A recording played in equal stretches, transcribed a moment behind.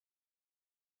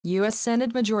U.S.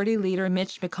 Senate Majority Leader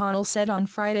Mitch McConnell said on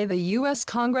Friday the U.S.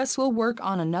 Congress will work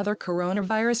on another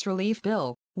coronavirus relief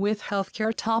bill, with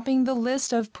healthcare topping the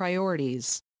list of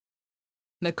priorities.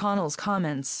 McConnell's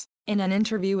comments, in an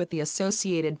interview with the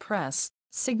Associated Press,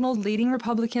 signaled leading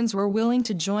Republicans were willing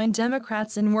to join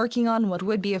Democrats in working on what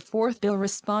would be a fourth bill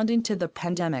responding to the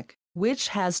pandemic, which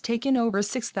has taken over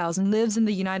 6,000 lives in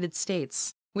the United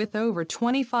States, with over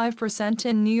 25%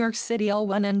 in New York City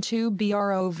L1 and 2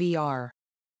 BROVR.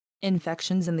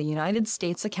 Infections in the United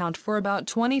States account for about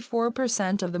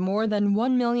 24% of the more than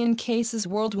 1 million cases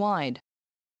worldwide.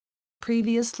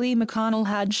 Previously, McConnell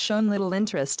had shown little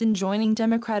interest in joining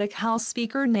Democratic House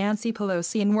Speaker Nancy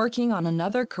Pelosi in working on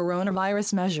another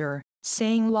coronavirus measure,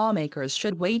 saying lawmakers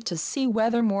should wait to see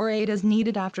whether more aid is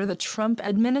needed after the Trump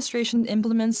administration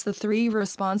implements the three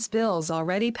response bills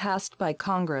already passed by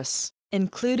Congress,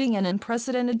 including an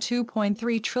unprecedented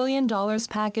 $2.3 trillion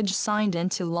package signed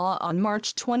into law on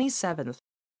March 27.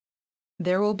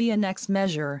 There will be a next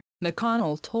measure,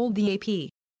 McConnell told the AP.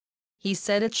 He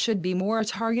said it should be more a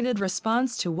targeted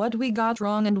response to what we got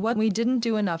wrong and what we didn't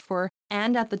do enough for,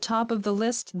 and at the top of the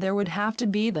list there would have to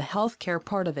be the healthcare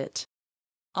part of it.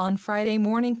 On Friday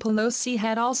morning, Pelosi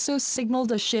had also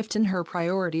signaled a shift in her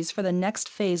priorities for the next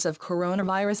phase of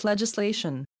coronavirus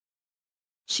legislation.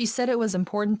 She said it was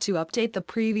important to update the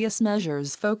previous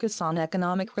measures' focus on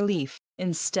economic relief,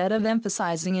 instead of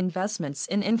emphasizing investments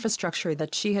in infrastructure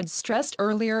that she had stressed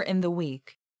earlier in the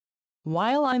week.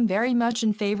 While I'm very much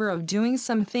in favor of doing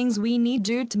some things we need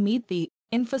to meet the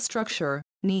infrastructure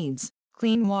needs,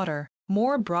 clean water,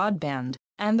 more broadband,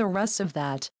 and the rest of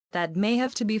that may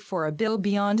have to be for a bill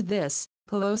beyond this,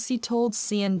 Pelosi told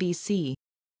CNBC.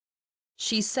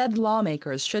 She said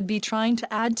lawmakers should be trying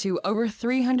to add to over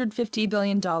 $350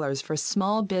 billion for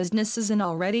small businesses in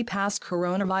already passed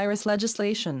coronavirus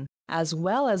legislation, as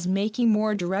well as making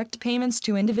more direct payments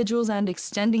to individuals and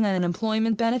extending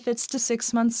unemployment benefits to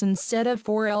 6 months instead of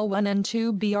 4 L1 and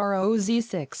 2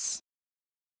 BROZ6.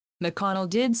 McConnell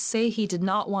did say he did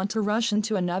not want to rush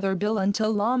into another bill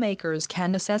until lawmakers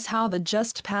can assess how the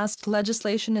just-passed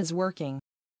legislation is working.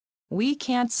 We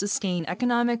can't sustain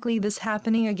economically this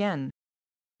happening again.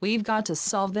 We've got to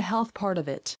solve the health part of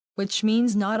it, which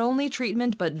means not only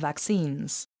treatment but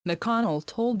vaccines, McConnell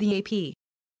told the AP.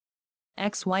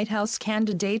 Ex-White House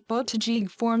candidate Buttigieg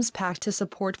forms pact to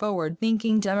support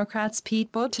forward-thinking Democrats.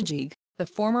 Pete Buttigieg, the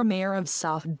former mayor of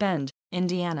South Bend,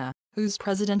 Indiana, whose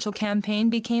presidential campaign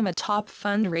became a top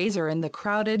fundraiser in the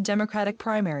crowded Democratic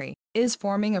primary, is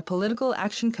forming a political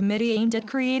action committee aimed at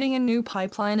creating a new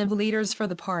pipeline of leaders for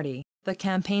the party, the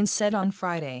campaign said on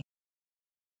Friday.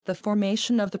 The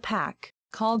formation of the PAC,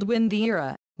 called Win the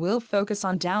Era, will focus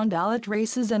on down-ballot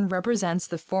races and represents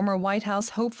the former White House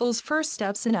hopeful's first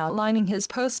steps in outlining his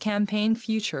post-campaign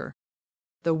future.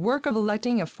 The work of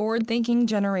electing a forward-thinking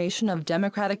generation of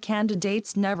Democratic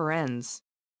candidates never ends.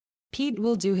 Pete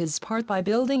will do his part by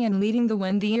building and leading the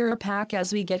Win the Era PAC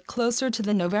as we get closer to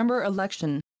the November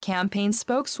election, campaign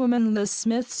spokeswoman Liz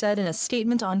Smith said in a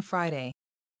statement on Friday.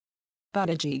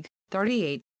 Buttigieg,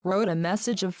 38, wrote a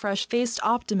message of fresh-faced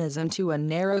optimism to a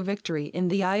narrow victory in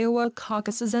the Iowa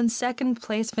caucuses and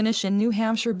second-place finish in New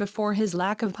Hampshire before his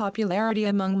lack of popularity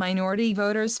among minority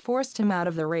voters forced him out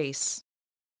of the race.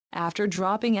 After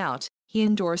dropping out, he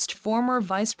endorsed former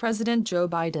Vice President Joe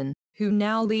Biden, who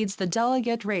now leads the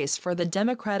delegate race for the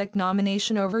Democratic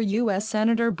nomination over U.S.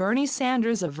 Senator Bernie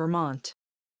Sanders of Vermont.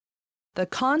 The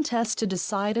contest to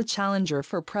decide a challenger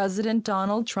for President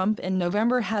Donald Trump in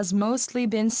November has mostly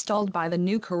been stalled by the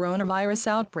new coronavirus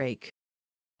outbreak.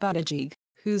 Buttigieg,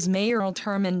 whose mayoral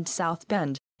term in South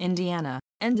Bend, Indiana,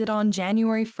 ended on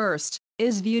January 1,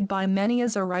 is viewed by many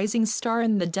as a rising star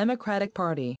in the Democratic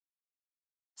Party.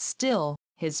 Still,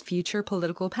 his future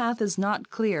political path is not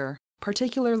clear,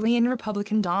 particularly in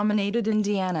Republican-dominated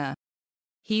Indiana.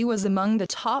 He was among the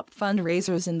top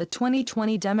fundraisers in the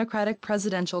 2020 Democratic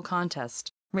presidential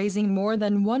contest, raising more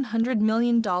than $100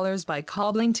 million by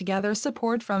cobbling together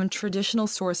support from traditional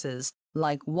sources,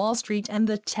 like Wall Street and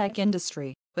the tech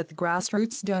industry, with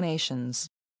grassroots donations.